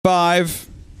5.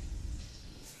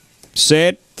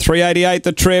 Set. 388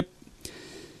 the trip.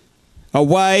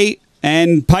 Away.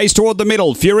 And pace toward the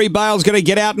middle. Fury Bale's going to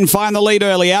get out and find the lead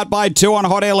early. Out by 2 on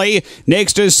Hot Ellie.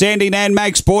 Next is Sandy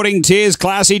Nanmac, Sporting Tears.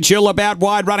 Classy Chill about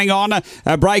wide running on.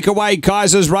 A breakaway,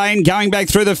 Kaiser's Reign. Going back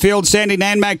through the field. Sandy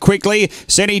Nanmac quickly.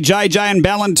 Senny JJ and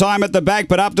Ballantyne at the back,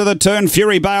 but up to the turn.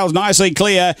 Fury Bale's nicely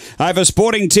clear. Over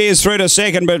Sporting Tears through to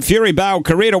second, but Fury Bale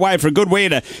careered away for a good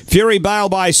win. Fury Bale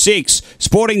by 6.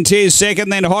 Sporting Tears second,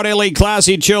 then Hot Ellie,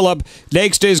 Classy Chillip.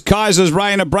 Next is Kaiser's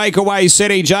Reign, a breakaway,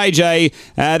 Senny JJ.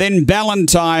 Then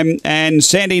Ballantyne and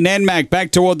Sandy Nanmac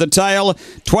back toward the tail.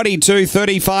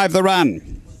 22.35 the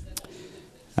run.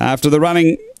 After the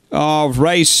running of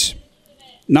race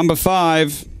number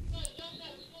 5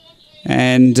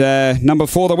 and number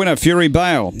 4, the winner, Fury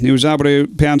Bale. He was able to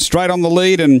pound straight on the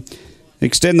lead and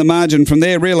extend the margin from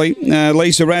there, really.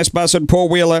 Lisa Rasmussen, Paul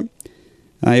Wheeler.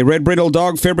 A Red Brindle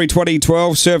Dog, February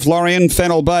 2012. Surf Lorien,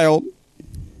 Fennel Bale.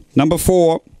 Number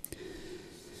 4.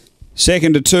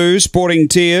 Second to 2, Sporting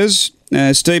Tears.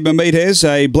 Steve Mametes,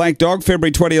 a Black Dog,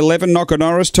 February 2011. Knocker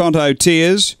Norris, Tonto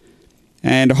Tears.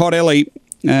 And Hot Ellie,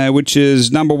 which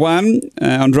is number 1.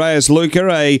 Andreas Luca,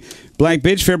 a Black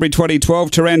Bitch, February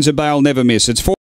 2012. Taranza Bale, Never Miss. It's 4.